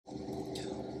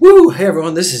Woo! Hey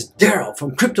everyone, this is Daryl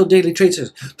from Crypto Daily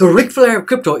Traders. The Ric Flair of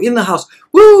crypto in the house.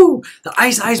 Woo! The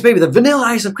ice baby, the vanilla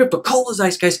ice of crypto, cold as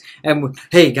ice, guys. And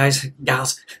hey guys,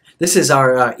 gals, this is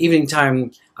our evening time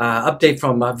update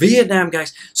from Vietnam,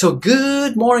 guys. So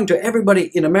good morning to everybody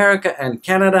in America and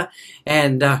Canada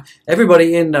and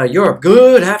everybody in Europe.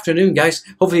 Good afternoon, guys.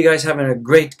 Hopefully you guys having a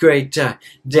great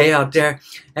day out there.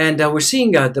 And we're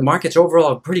seeing the markets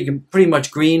overall pretty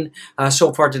much green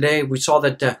so far today. We saw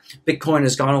that Bitcoin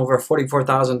has gone over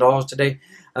 $44,000 today.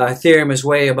 Ethereum is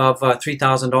way above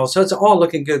 $3,000. So it's all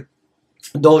looking good.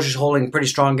 Doge is holding pretty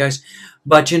strong, guys.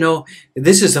 But you know,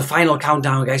 this is the final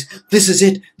countdown, guys. This is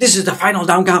it. This is the final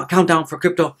countdown for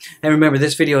crypto. And remember,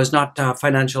 this video is not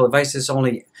financial advice. It's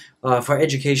only for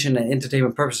education and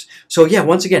entertainment purposes. So yeah,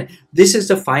 once again, this is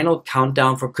the final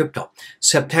countdown for crypto.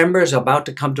 September is about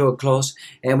to come to a close,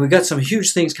 and we've got some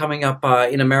huge things coming up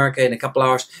in America in a couple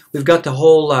hours. We've got the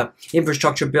whole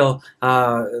infrastructure bill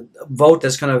vote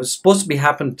that's supposed to be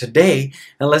happening today,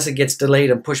 unless it gets delayed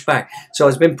and pushed back. So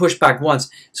it's been pushed back once,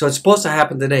 so it's supposed to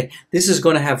happen today. This is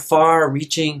going to have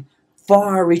far-reaching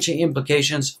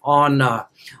implications on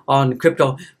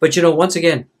crypto. But you know, once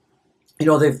again, you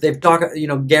know, they've talked, you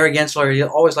know, Gary Gensler, he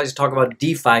always likes to talk about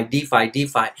DeFi.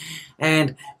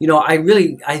 And, you know, I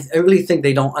really think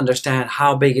they don't understand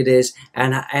how big it is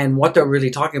and what they're really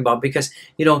talking about, because,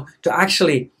 you know, to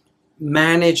actually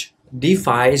manage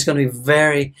DeFi is going to be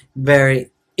very, very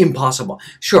impossible.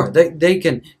 Sure, they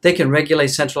can regulate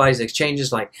centralized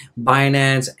exchanges like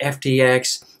Binance,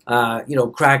 FTX, you know,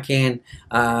 Kraken,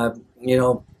 you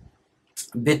know,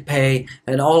 BitPay,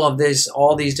 and all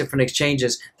these different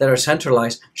exchanges that are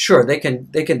centralized. Sure, they can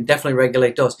definitely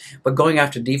regulate those. But going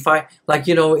after DeFi, like,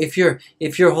 you know, if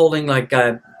you're holding like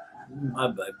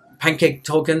Pancake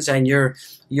tokens and you're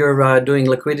doing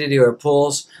liquidity or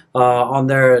pools on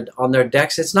their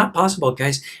DEX, it's not possible,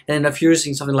 guys. And if you're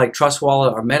using something like Trust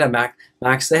Wallet or MetaMask,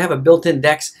 they have a built-in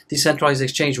DEX decentralized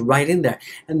exchange right in there,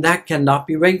 and that cannot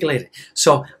be regulated.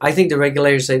 So I think the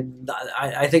regulators,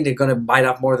 I think they're going to bite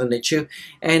off more than they chew.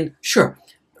 And sure,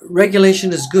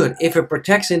 regulation is good if it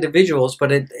protects individuals,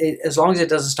 but as long as it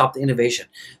doesn't stop the innovation.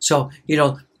 So, you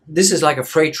know, this is like a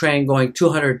freight train going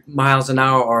 200 miles an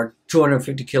hour or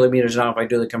 250 kilometers an hour if I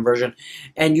do the conversion.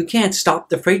 And you can't stop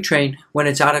the freight train when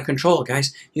it's out of control,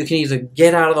 guys. You can either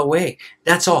get out of the way.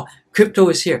 That's all. Crypto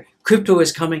is here. Crypto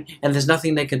is coming, and there's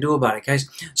nothing they can do about it, guys.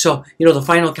 So, you know, the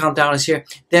final countdown is here.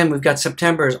 Then we've got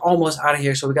September is almost out of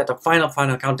here, so we got the final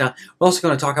countdown. We're also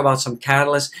going to talk about some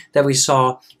catalysts that we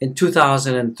saw in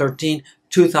 2013,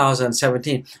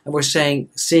 2017, and we're seeing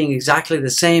exactly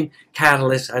the same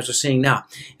catalyst as we're seeing now.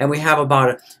 And we have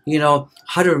about, you know,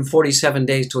 147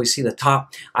 days till we see the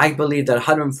top. I believe that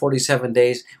 147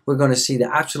 days we're going to see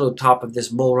the absolute top of this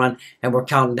bull run, and we're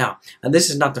counting down. And this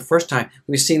is not the first time.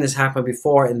 We've seen this happen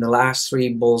before in the last 3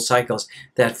 bull cycles,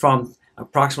 that from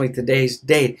approximately today's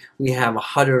date, we have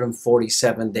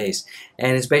 147 days.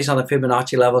 And it's based on the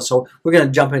Fibonacci level. So we're going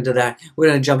to jump into that. We're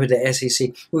going to jump into SEC.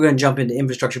 We're going to jump into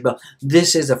infrastructure bill.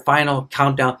 This is the final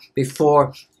countdown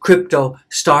before crypto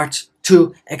starts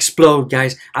to explode,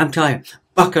 guys. I'm telling you,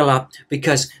 buckle up,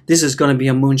 because this is going to be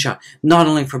a moonshot. Not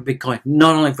only for Bitcoin,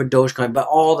 not only for Dogecoin, but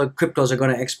all the cryptos are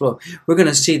going to explode. We're going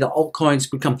to see the altcoins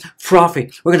become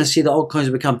frothy. We're going to see the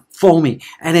altcoins become foamy.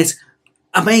 And it's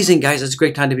amazing, guys. It's a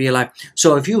great time to be alive.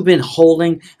 So if you've been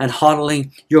holding and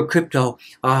hodling your crypto,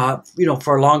 you know,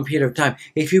 for a long period of time,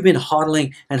 if you've been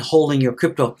hodling and holding your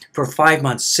crypto for 5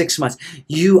 months, 6 months,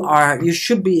 you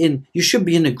should be in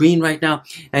the green right now,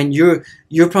 and you're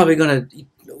probably going to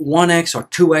 1x or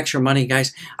 2x your money,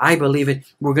 guys. I believe it.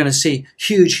 We're going to see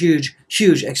huge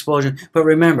explosion. But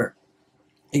remember,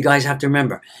 you guys have to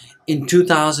remember, in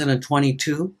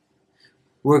 2022,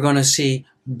 we're going to see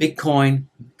Bitcoin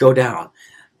go down.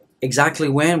 Exactly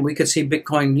when? We could see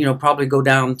Bitcoin, you know, probably go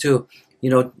down to, you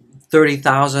know,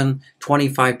 30,000,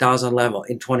 25,000 level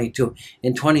in 22.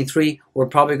 In 23, we're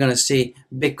probably going to see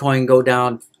Bitcoin go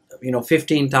down, you know,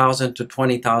 15,000 to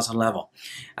 20,000 level.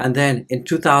 And then in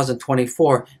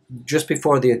 2024, just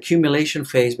before the accumulation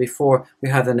phase, before we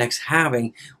have the next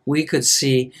halving, we could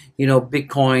see, you know,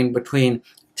 Bitcoin between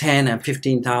 $10,000 and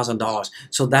 $15,000.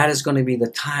 So that is going to be the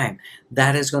time.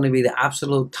 That is going to be the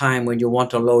absolute time when you want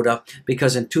to load up,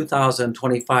 because in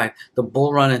 2025, the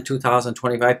bull run in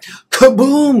 2025,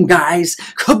 kaboom, guys,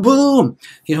 kaboom!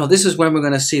 You know, this is when we're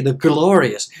going to see the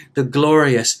glorious, you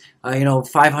know,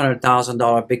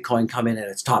 $500,000 Bitcoin come in at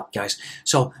its top, guys.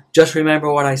 So just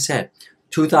remember what I said.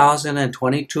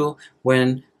 2022,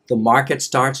 when the market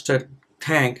starts to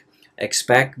tank,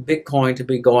 expect Bitcoin to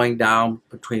be going down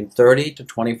between 30 to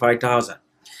 25,000.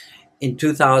 in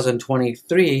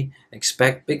 2023,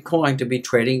 expect Bitcoin to be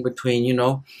trading between, you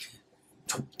know,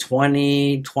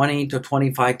 20 to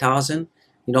 25,000.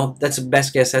 You know, that's the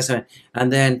best guess estimate.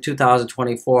 And then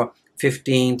 2024,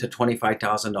 15 to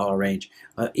 $25,000 range,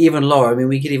 even lower. I mean,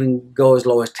 we could even go as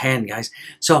low as 10, guys.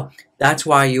 So that's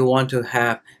why you want to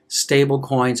have stable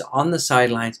coins on the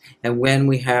sidelines. And when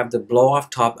we have the blow off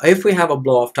top, if we have a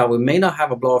blow off top, we may not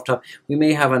have a blow off top. We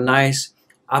may have a nice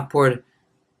upward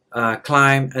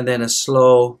climb and then a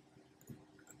slow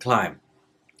climb.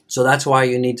 So that's why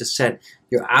you need to set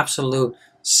your absolute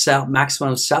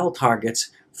maximum sell targets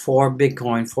for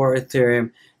Bitcoin, for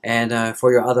Ethereum, and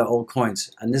for your other old coins.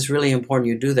 And this is really important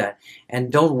you do that.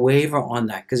 And don't waver on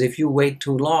that, because if you wait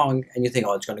too long and you think,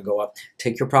 oh, it's going to go up,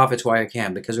 take your profits while you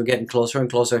can, because we're getting closer and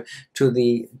closer to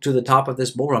the top of this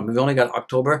bull run. We've only got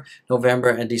October, November,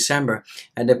 and December.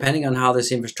 And depending on how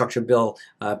this infrastructure bill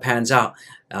pans out,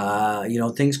 you know,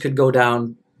 things could go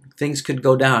down. Things could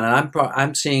go down, and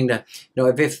I'm seeing that, you know,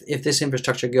 if this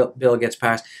infrastructure bill gets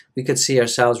passed, we could see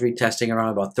ourselves retesting around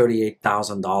about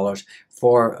 $38,000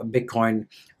 for Bitcoin.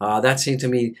 That seems to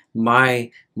me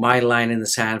my line in the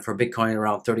sand for Bitcoin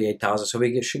around 38,000. So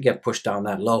we should get pushed down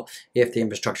that low if the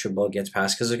infrastructure bill gets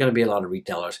passed, because there's going to be a lot of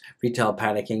retail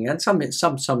panicking, and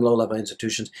some low-level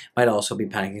institutions might also be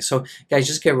panicking. So guys,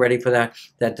 just get ready for that.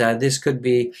 This could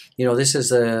be, you know, this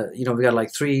is you know, we got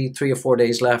like three or 4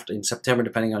 days left in September,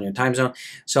 depending on your time zone.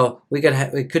 So we could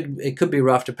it could be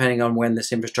rough depending on when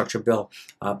this infrastructure bill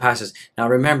passes. Now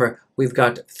remember, we've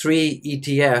got 3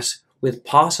 ETFs with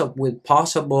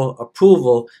possible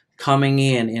approval coming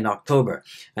in October.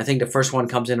 I think the first one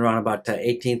comes in around about the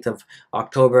 18th of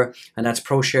October, and that's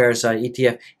ProShares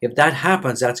ETF. If that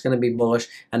happens, that's going to be bullish,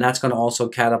 and that's going to also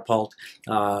catapult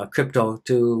crypto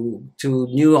to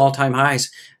new all-time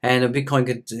highs, and Bitcoin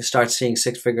could start seeing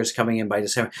 6 figures coming in by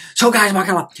December. So guys, mark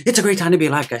it up. It's a great time to be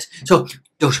alive, guys. So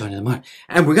Dogecoin in the morning,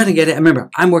 and we're going to get it. And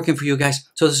remember, I'm working for you guys,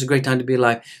 so this is a great time to be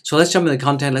alive. So let's jump into the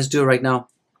content. Let's do it right now.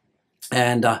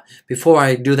 And before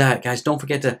I do that, guys, don't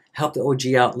forget to help the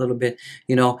OG out a little bit.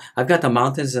 You know, I've got the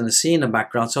mountains and the sea in the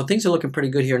background, so things are looking pretty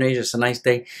good here in Asia. It's a nice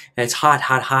day. It's hot,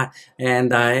 hot, hot.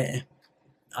 And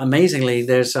amazingly,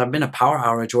 there's been a power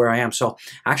outage where I am. So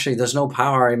actually, there's no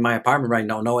power in my apartment right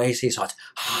now, no AC, so it's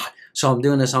hot. So I'm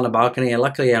doing this on the balcony, and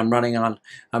luckily I'm running on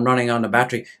the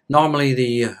battery. Normally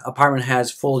the apartment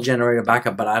has full generator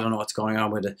backup, but I don't know what's going on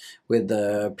with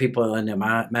the people in the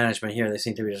management here. They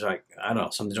seem to be just like, I don't know,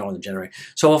 something's wrong with the generator.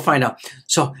 So we'll find out.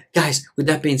 So guys, with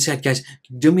that being said, guys,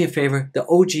 do me a favor. The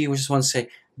OG, we just want to say,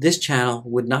 this channel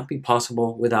would not be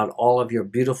possible without all of your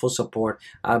beautiful support,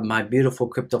 my beautiful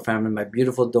crypto family, my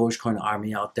beautiful Dogecoin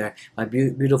army out there, my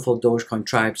beautiful Dogecoin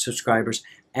tribe subscribers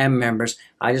and members.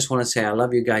 I just want to say I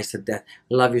love you guys to death.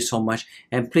 Love you so much.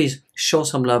 And please show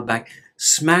some love back.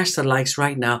 Smash the likes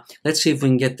right now. Let's see if we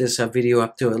can get this video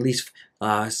up to at least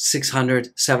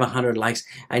 600, 700 likes.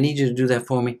 I need you to do that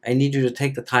for me. I need you to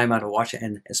take the time out to watch it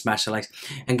and smash the likes.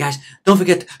 And guys, don't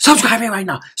forget to subscribe me right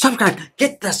now. Subscribe.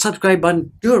 Get the subscribe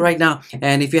button. Do it right now.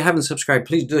 And if you haven't subscribed,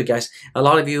 please do it, guys. A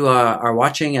lot of you are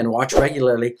watching and watch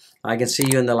regularly. I can see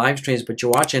you in the live streams, but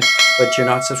you're watching, but you're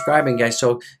not subscribing, guys.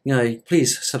 So, you know,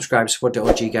 please subscribe, support the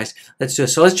OG, guys. Let's do it.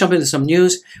 So let's jump into some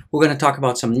news. We're going to talk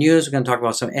about some news. We're going to talk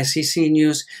about some SEC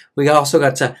news. We also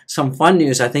got some fun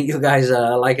news. I think you guys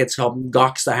like it. So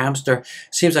Gox the hamster.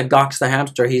 Seems like Gox the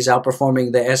hamster, he's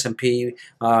outperforming the S&P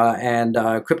and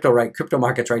crypto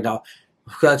markets right now.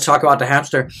 Let's talk about the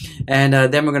hamster, and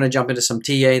then we're going to jump into some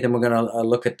TA. Then we're going to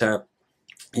look at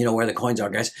you know, where the coins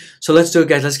are, guys. So let's do it,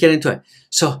 guys. Let's get into it.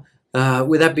 So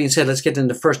with that being said, let's get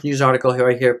into the first news article here,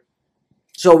 right here.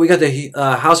 So we got the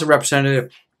House of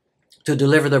Representatives to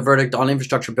deliver the verdict on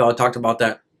infrastructure bill. I talked about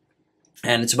that.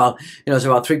 And it's about, you know, it's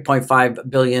about 3.5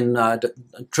 billion,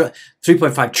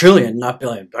 3.5 trillion, not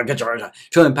billion. I get you right.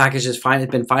 Trillion package is fine.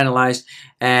 It's been finalized,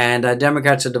 and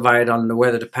Democrats are divided on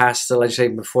whether to pass the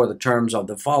legislation before the terms of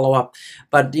the follow-up.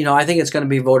 But you know, I think it's going to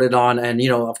be voted on. And you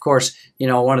know, of course, you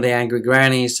know, one of the angry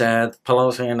grannies,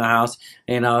 Pelosi in the House,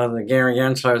 you know, the Gary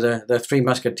Gensler, the Three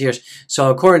Musketeers. So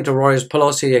according to Reuters,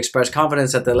 Pelosi expressed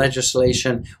confidence that the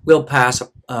legislation will pass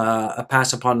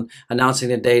upon announcing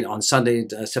the date on Sunday,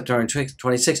 September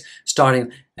 26th,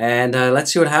 starting. And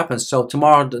let's see what happens. So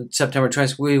tomorrow, September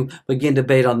 20th, we will begin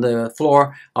debate on the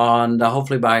floor. On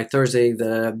hopefully by Thursday,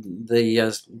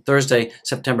 Thursday,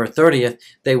 September 30th,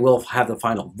 they will have the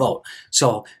final vote.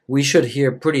 So we should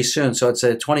hear pretty soon. So it's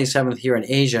the 27th here in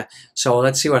Asia. So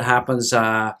let's see what happens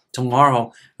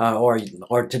tomorrow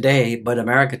or today, but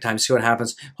America time. See what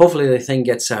happens. Hopefully the thing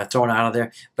gets thrown out of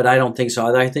there, but I don't think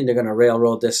so. I think they're going to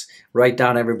railroad this right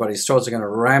down everybody's throats. They're going to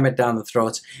ram it down the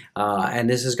throats, and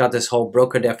this has got this whole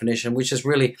broker definition, which is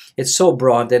really, it's so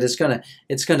broad that it's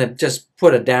gonna just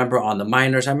put a damper on the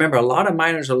miners. I remember a lot of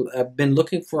miners have been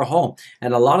looking for a home,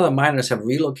 and a lot of the miners have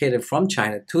relocated from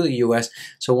China to the U.S.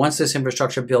 So once this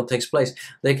infrastructure bill takes place,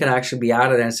 they could actually be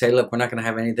out of there and say, look, we're not going to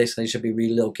have any of this. They should be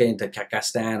relocating to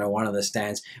Kazakhstan or one of the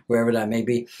stands, wherever that may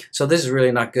be. So this is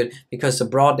really not good, because the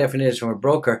broad definition of a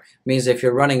broker means if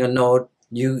you're running a node,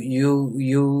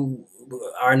 you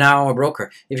are now a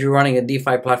broker. If you're running a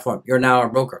DeFi platform, you're now a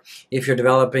broker. If you're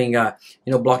developing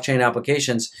blockchain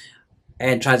applications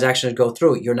and transactions go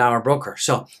through, you're now a broker.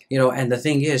 So and the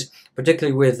thing is,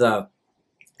 particularly with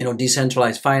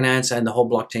decentralized finance and the whole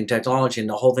blockchain technology and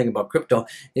the whole thing about crypto,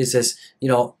 is this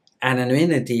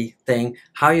anonymity thing.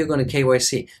 How are you going to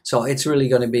KYC? So it's really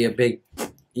going to be a big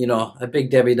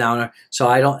Debbie Downer. So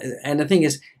and the thing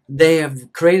is, they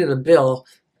have created a bill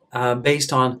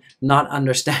based on not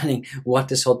understanding what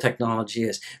this whole technology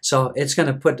is. So it's going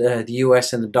to put the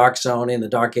U.S. in the dark zone, in the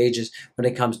dark ages, when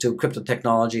it comes to crypto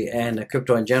technology and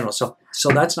crypto in general. So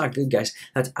that's not good, guys.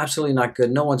 That's absolutely not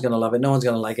good. No one's going to love it. No one's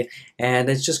going to like it. And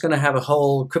it's just going to have a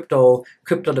whole crypto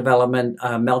development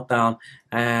meltdown.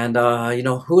 And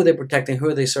who are they protecting? Who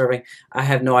are they serving? I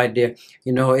have no idea.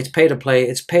 It's pay to play.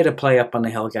 It's pay to play up on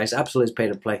the hill, guys. Absolutely, it's pay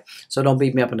to play. So don't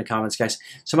beat me up in the comments, guys.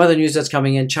 Some other news that's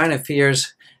coming in: China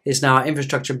fears is now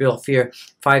infrastructure bill fear.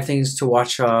 5 things to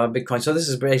watch Bitcoin. So this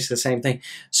is basically the same thing.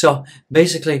 So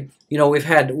basically, we've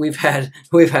had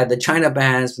the China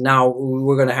bans. Now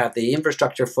we're going to have the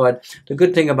infrastructure FUD. The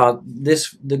good thing about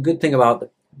this,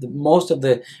 most of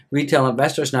the retail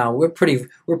investors now, we're pretty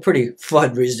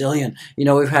FUD resilient.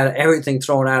 We've had everything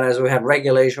thrown at us. We had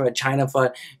regulation, we had China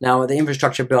FUD. Now with the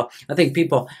infrastructure bill, I think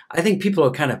people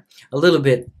are kind of a little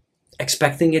bit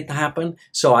expecting it to happen.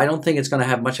 So I don't think it's going to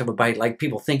have much of a bite like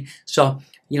people think. So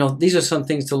these are some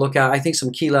things to look at. I think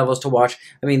some key levels to watch.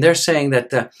 I mean, they're saying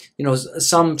that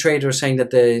some traders are saying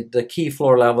that the key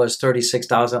floor level is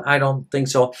 36,000. I don't think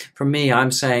so. For me,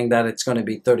 I'm saying that it's going to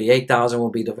be 38,000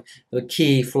 will be the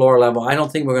key floor level. I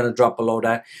don't think we're going to drop below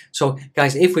that. So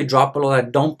guys, if we drop below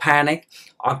that, don't panic.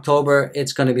 October,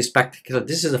 it's going to be spectacular.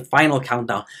 This is the final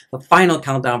countdown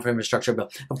for infrastructure bill,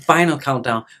 a final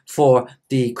countdown for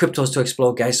the cryptos to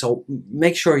explode, guys. So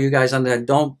make sure you guys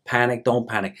don't panic.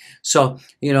 So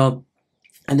and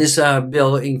this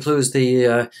bill includes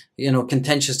the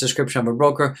contentious description of a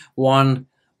broker, one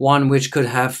which could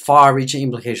have far-reaching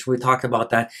implications. We talked about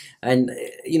that, and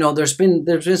there's been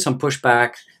some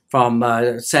pushback from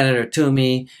Senator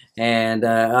Toomey and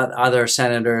other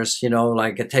senators,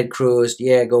 like Ted Cruz.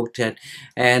 Yeah, go Ted.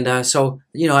 And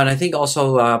and I think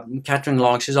also Catherine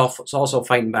Long, she's also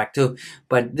fighting back too.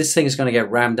 But this thing is going to get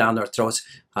rammed down their throats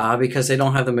because they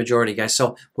don't have the majority, guys.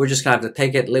 So we're just going to have to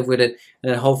take it, live with it,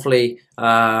 and then hopefully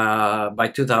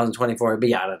by 2024 it'll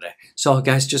be out of there. So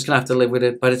guys, just going to have to live with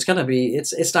it. But it's not going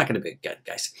to be good,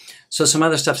 guys. So some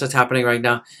other stuff that's happening right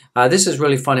now. This is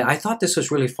really funny. I thought this was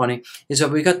really funny. Is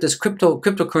that we got this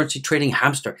cryptocurrency trading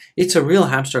hamster. It's a real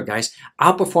hamster, guys.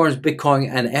 Outperforms Bitcoin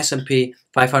and S&P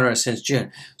 500 since June.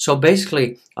 So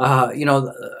basically,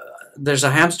 there's a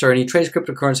hamster and he trades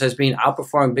cryptocurrency as being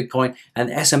outperforming Bitcoin and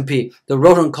S&P. The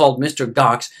rodent called Mr.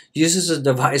 Gox uses a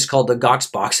device called the Gox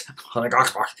box,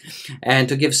 and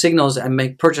to give signals and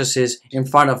make purchases in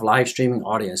front of live streaming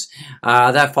audience.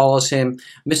 That follows him.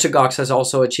 Mr. Gox has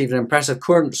also achieved an impressive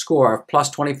current score of plus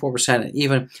 24% and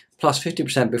even plus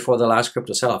 50% before the last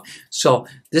crypto sell-off. So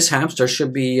this hamster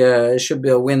should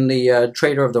win the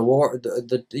trader of the war,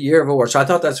 the year of a war. So I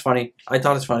thought that's funny.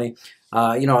 It's funny.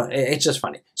 It's just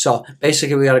funny. So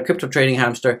basically, we got a crypto trading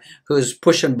hamster who's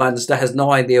pushing buttons that has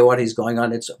no idea what he's going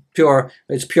on. It's pure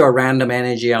random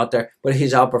energy out there, but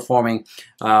he's outperforming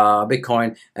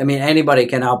Bitcoin. I mean, anybody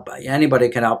can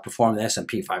outperform the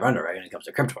S&P 500, right, when it comes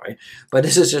to crypto, right? But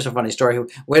this is just a funny story.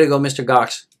 Way to go, Mr.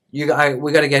 Gox. We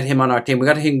got to get him on our team. We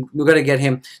got to get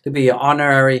him to be an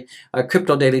honorary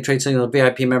Crypto Daily Trade Signal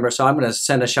VIP member. So I'm going to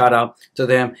send a shout out to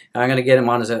them. I'm going to get him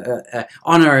on as a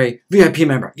honorary VIP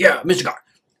member. Yeah, Mr. Gox.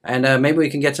 And maybe we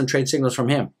can get some trade signals from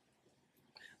him.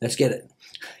 Let's get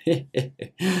it.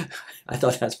 I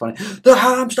thought that's funny. The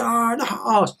hamster in the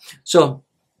house. So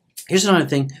here's another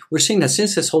thing. We're seeing that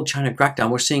since this whole China crackdown,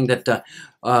 we're seeing that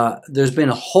there's been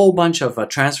a whole bunch of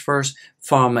transfers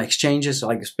from exchanges,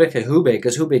 like especially Hubei,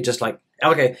 because Hubei just like,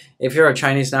 okay, if you're a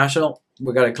Chinese national,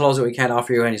 we're going to close it. We can't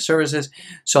offer you any services.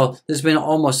 So there's been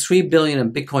almost 3 billion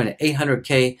in Bitcoin and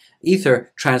 800K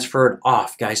Ether transferred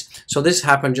off, guys. So this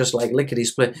happened just like lickety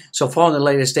split. So following the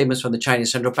latest statements from the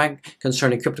Chinese central bank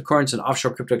concerning cryptocurrency and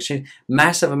offshore crypto exchange,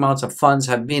 massive amounts of funds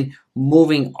have been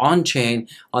moving on chain.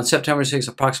 On September 6th,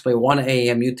 approximately 1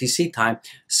 a.m. UTC time,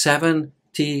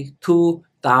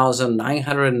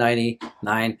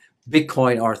 72,999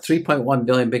 Bitcoin, or 3.1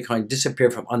 billion Bitcoin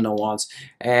disappeared from unknown wallets.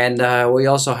 And we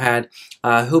also had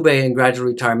Hubei and gradual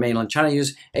retire mainland China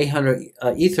use. 800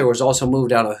 Ether was also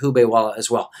moved out of Hubei wallet as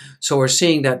well. So we're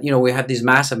seeing that, we have these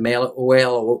massive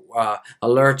whale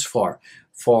alerts for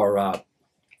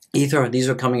Ether. These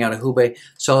are coming out of Hubei.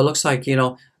 So it looks like,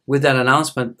 with that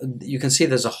announcement, you can see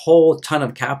there's a whole ton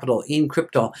of capital in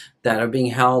crypto that are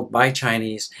being held by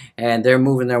Chinese, and they're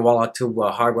moving their wallet to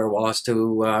hardware wallets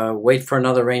to wait for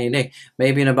another rainy day.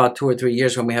 Maybe in about 2 or 3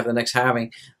 years when we have the next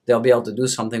halving, they'll be able to do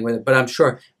something with it. But I'm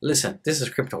sure, listen, this is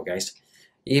crypto, guys.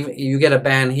 Even you get a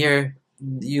ban here,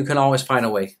 you can always find a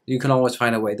way. You can always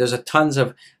find a way. There's a tons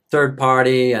of third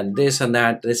party and this and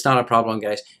that. It's not a problem,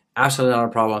 guys. Absolutely not a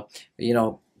problem.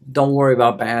 Don't worry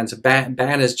about bans.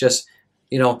 Ban is just,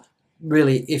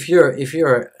 really, if you're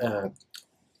a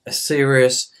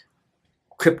serious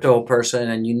crypto person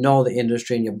and you know the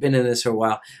industry and you've been in this for a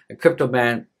while, a crypto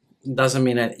ban doesn't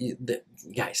mean that,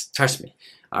 guys, trust me,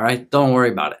 all right? Don't worry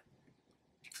about it.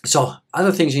 So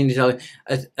other things you need to tell you,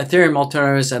 Ethereum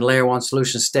alternatives and layer 1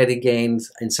 solutions steady gains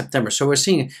in September. So we're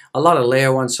seeing a lot of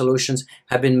layer 1 solutions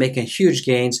have been making huge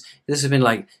gains. This has been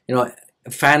like,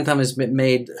 Phantom has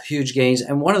made huge gains,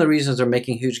 and one of the reasons they're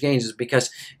making huge gains is because,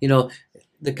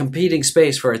 the competing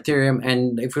space for Ethereum,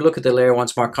 and if we look at the layer 1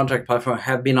 smart contract platform,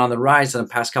 have been on the rise in the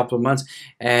past couple of months,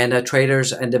 and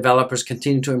traders and developers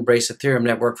continue to embrace Ethereum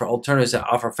network for alternatives that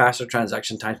offer faster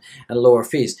transaction times and lower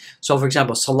fees. So for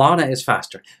example, Solana is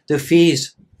faster. The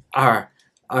fees are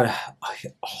a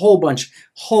whole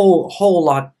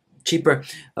lot cheaper.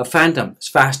 Phantom is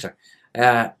faster.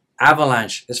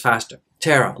 Avalanche is faster.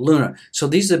 Terra, Luna. So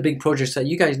these are the big projects that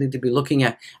you guys need to be looking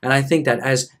at. And I think that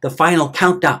as the final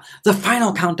countdown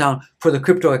for the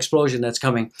crypto explosion that's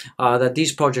coming, that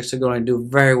these projects are going to do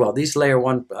very well. These layer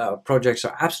 1 projects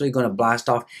are absolutely going to blast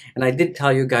off. And I did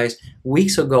tell you guys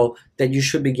weeks ago that you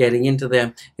should be getting into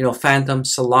them. Phantom,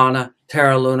 Solana,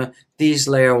 Terra, Luna. These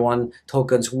layer 1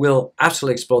 tokens will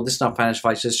absolutely explode. This is not financial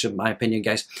advice, this is my opinion,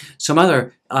 guys. Some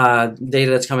other data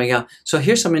that's coming out. So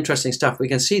here's some interesting stuff. We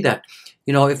can see that,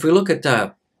 if we look at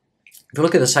the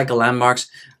cycle landmarks,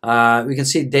 we can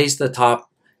see days to the top.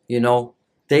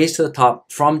 Days to the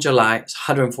top from July is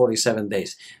 147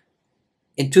 days.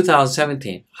 In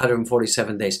 2017,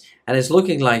 147 days, and it's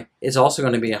looking like it's also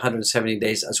going to be 170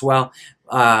 days as well.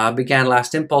 Began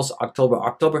last impulse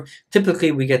October.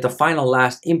 Typically, we get the final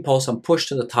last impulse and push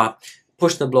to the top,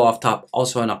 push the blow off top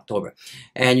also in October.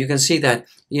 And you can see that,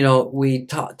 we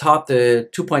topped the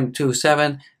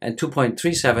 2.27 and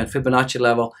 2.37 Fibonacci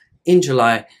level in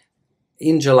July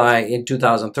in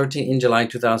 2013, in July in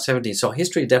 2017. So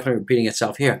history is definitely repeating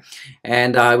itself here.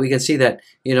 And we can see that,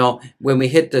 when we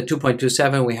hit the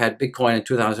 2.27, we had Bitcoin in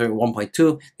 2013,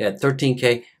 1.2, they had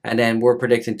 13K, and then we're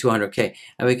predicting 200K.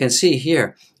 And we can see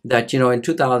here that, in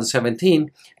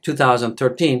 2017,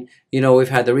 2013, we've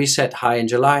had the reset high in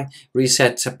July,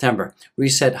 reset September,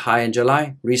 reset high in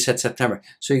July, reset September.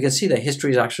 So you can see that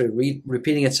history is actually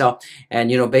repeating itself,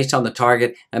 and based on the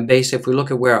target, and if we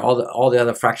look at where all the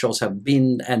other fractals have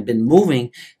been moving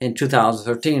in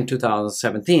 2013 and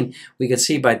 2017, we can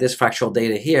see by this fractal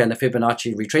data here and the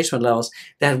Fibonacci retracement levels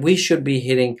that we should be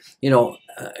hitting,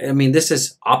 this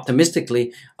is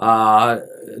optimistically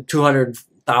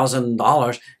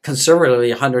 $200,000,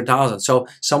 conservatively 100,000. So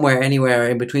somewhere, anywhere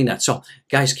in between that. So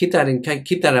guys, keep that in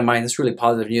mind. That's really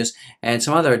positive news. And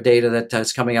some other data that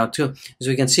is coming out too is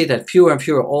we can see that fewer and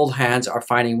fewer old hands are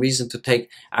finding reason to take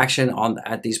action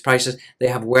at these prices. They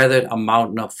have weathered a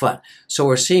mountain of FUD. So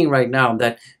we're seeing right now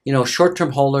that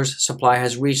short-term holders supply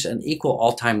has reached an equal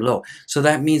all-time low. So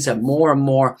that means that more and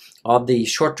more of the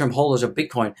short-term holders of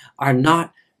Bitcoin are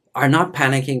not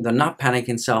panicking. They're not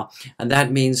panicking sell, and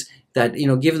that means that,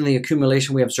 given the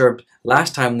accumulation we observed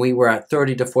last time, we were at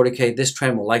 30 to 40K, this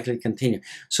trend will likely continue.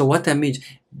 So what that means,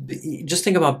 just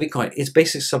think about Bitcoin. It's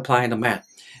basic supply and demand.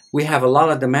 We have a lot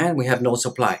of demand, we have no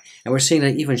supply. And we're seeing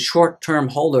that even short-term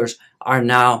holders are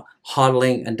now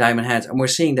hodling and diamond hands. And we're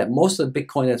seeing that most of the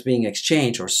Bitcoin that's being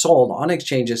exchanged or sold on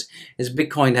exchanges is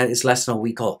Bitcoin that is less than a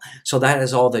week old. So that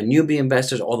is all the newbie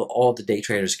investors, all the day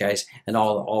traders, guys, and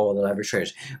all the leverage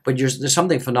traders. But there's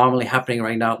something phenomenally happening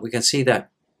right now. We can see that,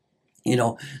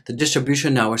 the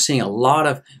distribution now, we're seeing a lot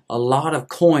of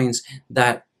coins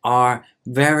that are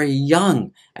very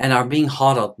young and are being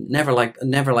hodled, never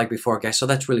like before, guys. So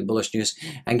that's really bullish news.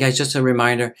 And guys, just a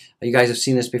reminder, you guys have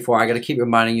seen this before, I got to keep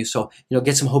reminding you. So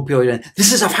get some opioid in.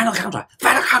 This is our final countdown.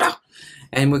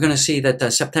 And we're going to see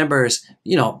that September is,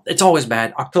 it's always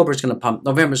bad. October is going to pump,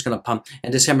 November is going to pump,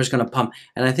 and December is going to pump.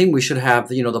 And I think we should have,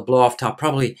 the blow off top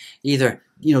probably either,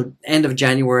 end of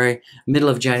January, middle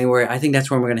of January. I think that's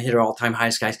when we're going to hit our all-time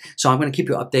highs, guys. So I'm going to keep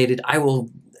you updated. I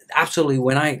will absolutely,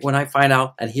 when I find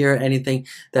out and hear anything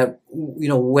that, you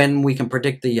know, when we can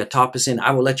predict the top is in,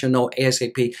 I will let you know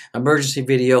ASAP. Emergency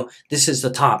video. This is the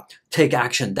top. Take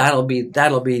action. That'll be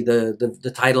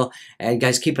the title. And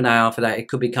guys, keep an eye out for that. It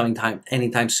could be coming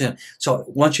anytime soon. So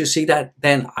once you see that,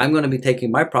 then I'm going to be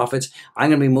taking my profits. I'm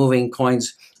going to be moving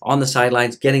coins on the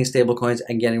sidelines, getting stable coins,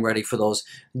 and getting ready for those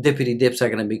dippity dips that are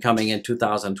going to be coming in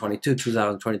 2022,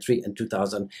 2023, and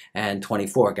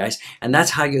 2024, guys. And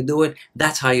that's how you do it.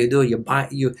 That's how you do it.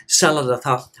 You sell at the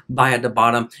top, buy at the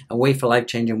bottom, and wait for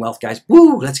life-changing wealth, guys.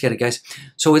 Woo! Let's get it, guys.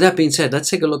 So with that being said,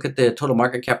 let's take a look at the total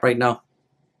market cap right now.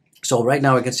 So right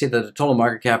now we can see that the total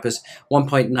market cap is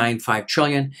 1.95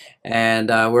 trillion, and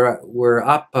we're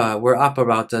up about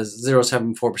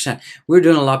 0.74%. We were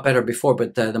doing a lot better before,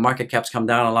 but the market cap's come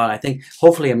down a lot. I think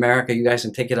hopefully America, you guys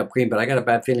can take it up green, but I got a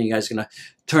bad feeling you guys are gonna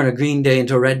turn a green day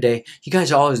into a red day. You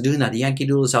guys are always doing that. The Yankee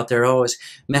Doodles out there are always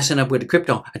messing up with the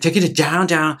crypto. I take it down.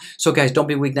 So guys, don't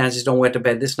be weak Nancy's, don't wet the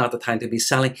bed. This is not the time to be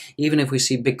selling. Even if we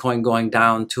see Bitcoin going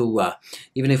down to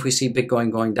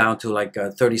like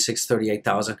 36,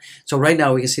 38,000. So right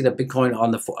now we can see that Bitcoin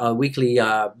on the weekly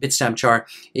Bitstamp chart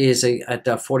is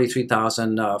at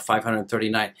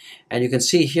 43,539. And you can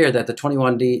see here that the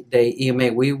 21-day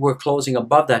EMA, we were closing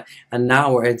above that, and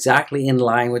now we're exactly in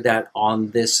line with that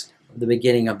on the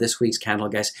beginning of this week's candle,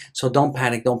 guys. So don't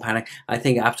panic. I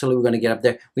think absolutely we're going to get up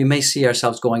there. We may see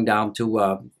ourselves going down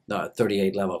to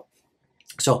 38 level.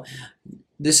 So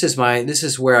this is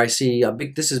where I see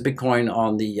this is Bitcoin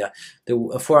on the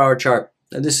 4-hour chart.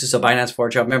 This is a Binance 4-hour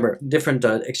chart. Remember, different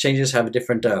exchanges have a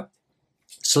different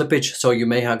slippage, so you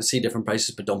may see different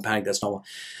prices, but don't panic. That's normal.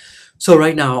 So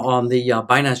right now on the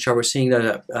Binance chart, we're seeing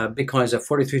that Bitcoin is at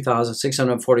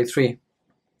 43,643.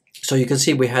 So you can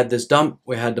see we had this dump,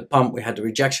 we had the pump, we had the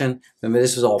rejection. Remember,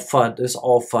 this is all FUD. This is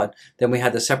all FUD. Then we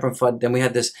had the separate FUD. Then we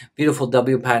had this beautiful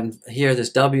W pattern here, this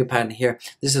W pattern here.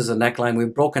 This is a neckline.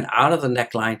 We've broken out of the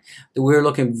neckline. We're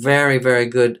looking very, very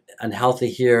good and healthy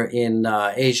here in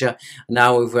Asia.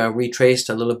 Now we've retraced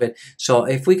a little bit. So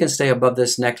if we can stay above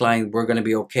this neckline, we're going to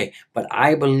be okay. But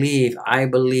I believe,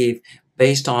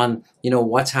 based on, you know,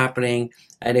 what's happening,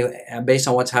 and based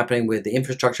on what's happening with the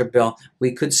infrastructure bill,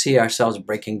 we could see ourselves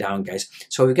breaking down, guys.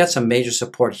 So we've got some major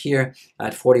support here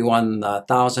at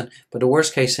 41,000. But the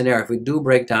worst case scenario, if we do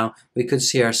break down, we could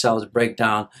see ourselves break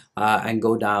down and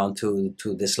go down to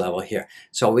this level here.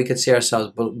 So we could see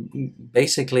ourselves,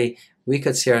 basically, we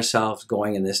could see ourselves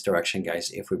going in this direction,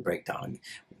 guys, if we break down.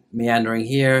 Meandering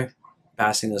here,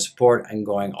 passing the support, and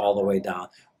going all the way down.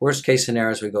 Worst case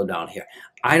scenario is we go down here.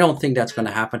 I don't think that's going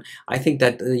to happen. I think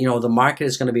that, you know, the market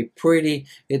is going to be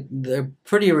they're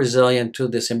pretty resilient to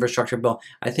this infrastructure bill.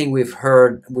 I think we've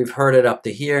heard it up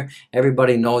to here.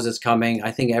 Everybody knows it's coming.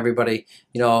 I think everybody,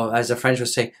 you know, as the French would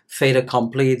say, fait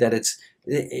accompli, that it's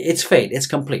fate, it's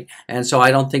complete. And so I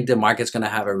don't think the market's going to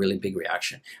have a really big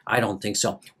reaction. I don't think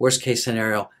so. Worst case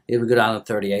scenario, it would go down to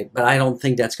 38, but I don't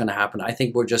think that's going to happen. I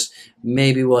think we're just,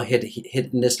 maybe we'll hit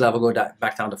in this level, go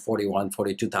back down to 41,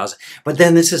 42,000. But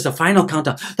then this is the final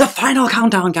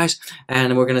countdown, guys.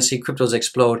 And we're going to see cryptos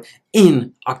explode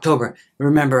in October.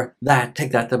 Remember that.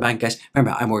 Take that to the bank, guys.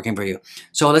 Remember, I'm working for you.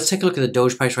 So let's take a look at the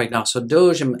Doge price right now. So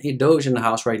Doge in the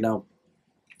house right now.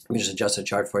 Let me just adjust the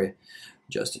chart for you.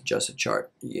 Just adjust the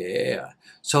chart. Yeah.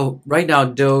 So right now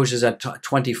Doge is at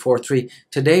 24.3.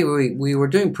 Today we were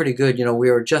doing pretty good. You know, we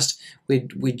were just we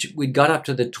got up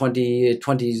to the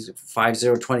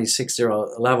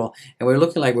 25.0, level, and we're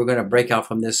looking like we're going to break out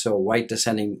from this white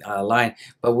descending line.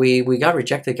 But we got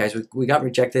rejected, guys. We got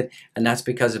rejected, and that's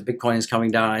because of Bitcoin is coming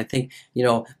down. I think, you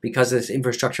know, because of this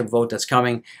infrastructure vote that's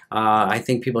coming, I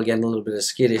think people are getting a little bit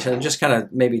skittish and just kind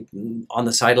of maybe on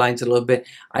the sidelines a little bit.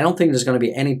 I don't think there's going to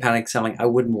be any panic selling. I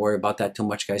wouldn't worry about that too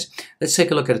much, guys. Let's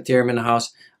take a look at Ethereum in the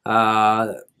house.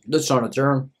 That's not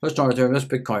Ethereum. That's not Ethereum. That's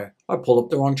Bitcoin. I pulled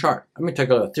up the wrong chart. Let me take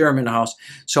a look at Ethereum in the house.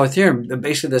 So Ethereum,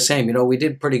 basically the same. You know, we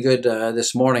did pretty good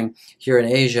this morning here in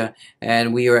Asia,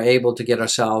 and we were able to get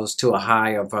ourselves to a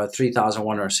high of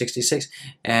 3,166,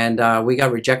 and we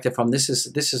got rejected from this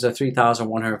is a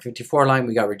 3,154 line.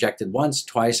 We got rejected once,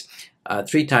 twice,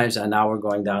 3 times, and now we're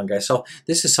going down, guys. So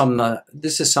this is some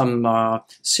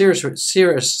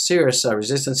serious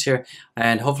resistance here,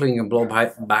 and hopefully we can blow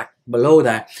back below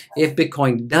that. If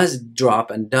Bitcoin does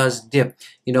drop and does dip,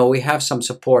 you know, we have some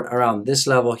support around this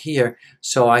level here.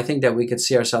 So I think that we could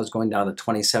see ourselves going down to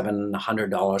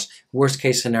 $2,700. Worst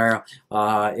case scenario,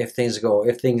 if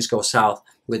things go south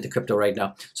with the crypto right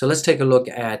now. So let's take a look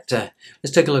at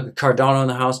Cardano in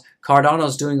the house.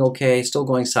 Cardano's doing okay, still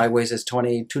going sideways. It's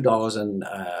 $22 and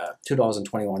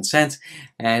 $2.21,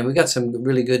 and we got some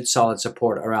really good solid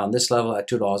support around this level at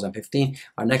 $2.15.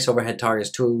 Our next overhead target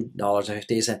is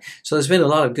 $2.50. So there's been a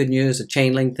lot of good news, the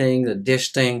chain link thing, the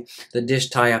dish thing, the dish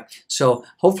tie-up. So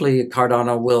hopefully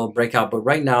Cardano will break out, but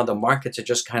right now the markets are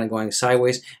just kind of going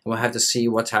sideways, and we'll have to see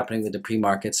what's happening with the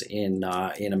pre-markets in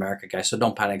America, guys. So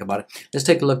don't panic about it. Let's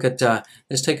take a look at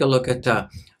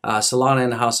Solana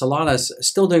and how Solana is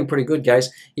still doing pretty good, guys.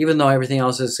 Even though everything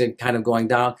else is kind of going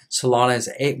down,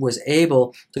 Solana was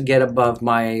able to get above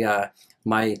my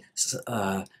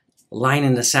line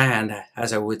in the sand,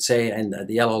 as I would say, and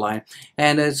the yellow line,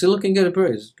 and it's looking good.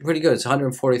 It's pretty good. It's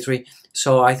 143.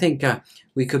 So I think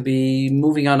we could be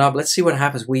moving on up. Let's see what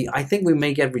happens. I think we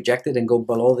may get rejected and go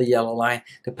below the yellow line,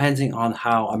 depending on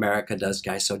how America does,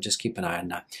 guys. So just keep an eye on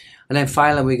that. And then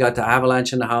finally, we got the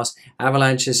Avalanche in the house.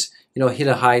 Avalanche is, hit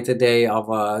a high today of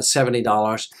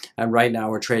 $70, and right now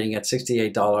we're trading at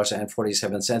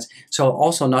 $68.47. So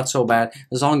also not so bad.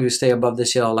 As long as we stay above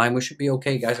this yellow line, we should be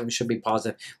okay, guys, and we should be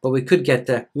positive. But we could get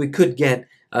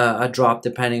a drop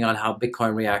depending on how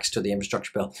Bitcoin reacts to the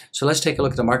infrastructure bill. So let's take a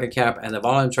look at the market cap and the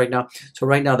volumes right now. So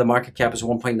right now the market cap is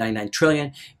 1.99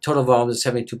 trillion. Total volume is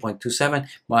 72.27.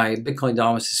 My Bitcoin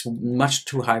dominance is much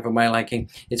too high for my liking.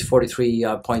 It's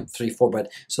 43.34.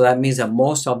 But so that means that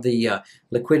most of the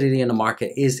liquidity in the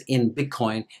market is in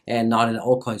Bitcoin and not in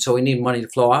altcoins. So we need money to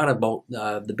flow out of both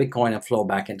the Bitcoin and flow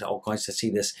back into altcoins to see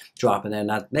this drop, and then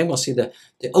we'll see the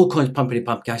altcoins pumpity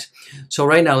pump, guys. So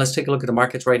right now let's take a look at the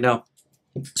markets right now.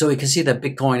 So we can see that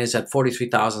Bitcoin is at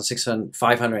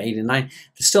 43,589.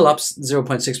 It's still up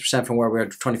 0.6% from where we were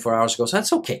 24 hours ago, so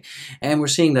that's okay. And we're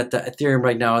seeing that the Ethereum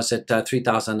right now is at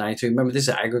 3,093. Remember, this is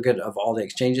an aggregate of all the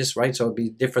exchanges, right? So it'll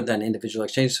be different than individual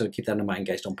exchanges, so keep that in mind,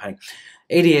 guys. Don't panic.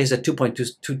 ADA is at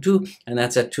 2.22, and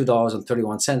that's at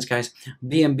 $2.31, guys.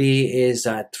 BNB is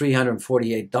at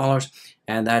 $348,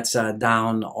 and that's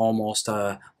down almost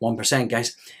 1%,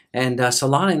 guys. And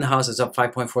Solana in the house is up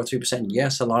 5.43%.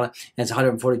 Yes, Solana, and it's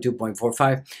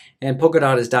 142.45. And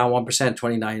Polkadot is down 1%,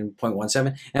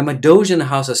 29.17. And my Doge in the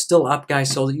house is still up,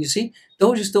 guys. So you see,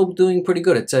 Doge is still doing pretty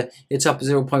good. It's up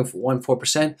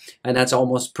 0.14%, and that's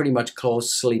almost pretty much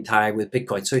closely tied with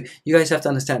Bitcoin. So you guys have to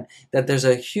understand that there's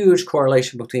a huge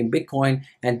correlation between Bitcoin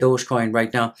and Dogecoin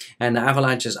right now. And the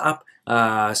Avalanche is up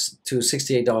to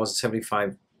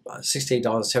 $68.75.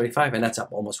 $68.75, and that's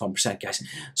up almost 1%, guys.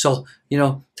 So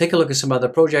take a look at some other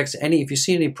projects. If you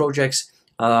see any projects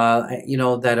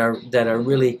that are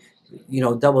really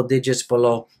double digits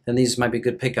below, then these might be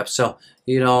good pickups. So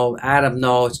Atom,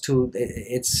 no, it's only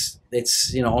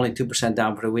 2%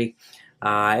 down for the week.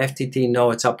 FTT,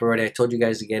 no, it's up already. I told you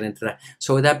guys to get into that.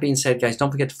 So with that being said, guys,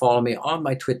 don't forget to follow me on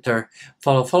my Twitter.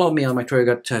 Follow me on my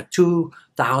Twitter. I got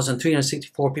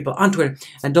 2,364 people on Twitter.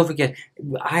 And don't forget,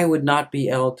 I would not be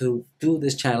able to do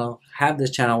this channel, have this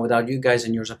channel, without you guys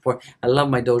and your support. I love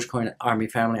my Dogecoin Army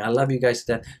family. I love you guys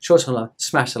to death. Show some love.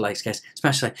 Smash the likes, guys.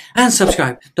 Smash the like. And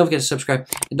subscribe. Don't forget to subscribe.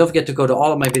 And don't forget to go to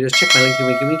all of my videos. Check my Linky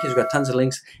Winky Winkies. We've got tons of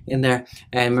links in there.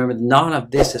 And remember, none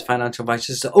of this is financial advice.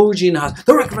 This is the OG in the house.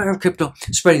 The recommender of crypto.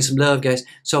 Spreading some love, guys.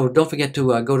 So don't forget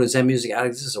to go to Zen Music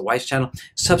Addict. This is a wife's channel.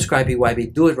 Subscribe,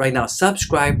 BYB. Do it right now.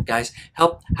 Subscribe, guys.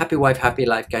 Help Happy Wife, Happy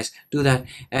Life, guys. Do that.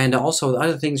 And also,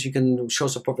 other things you can show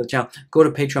support for the channel. Go to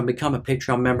Patreon. Become a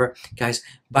Patreon member, guys.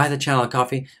 Buy the channel a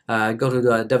coffee. Go to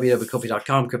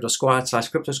www.coffee.com, Crypto Squad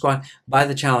 /Crypto Squad. Buy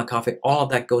the channel a coffee. All of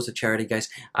that goes to charity, guys.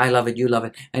 I love it. You love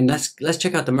it. And let's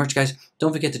check out the merch, guys.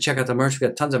 Don't forget to check out the merch. We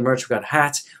got tons of merch. We got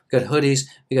hats. We got hoodies.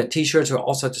 We got t-shirts. We got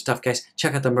all sorts of stuff, guys.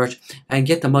 Check out the merch and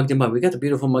get the mug. We got the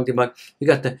beautiful mug. We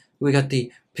got the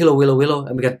pillow willow,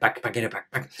 and we got back.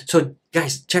 So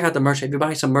guys, check out the merch. If you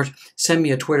buy some merch, send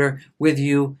me a Twitter with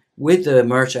the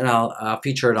merch, and I'll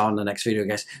feature it on the next video,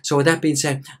 guys. So with that being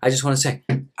said, I just want to say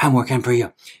I'm working for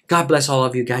you. God bless all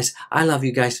of you guys. I love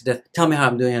you guys to death. Tell me how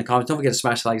I'm doing in the comments. Don't forget to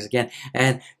smash the likes again,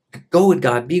 and go with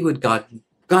God. Be with God.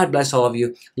 God bless all of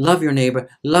you. Love your neighbor.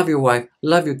 Love your wife.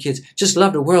 Love your kids. Just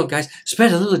love the world, guys.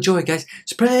 Spread a little joy, guys.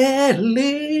 Spread a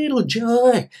little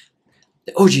joy.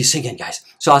 The OG singing, guys.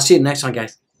 So I'll see you next time,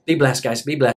 guys. Be blessed, guys.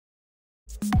 Be blessed.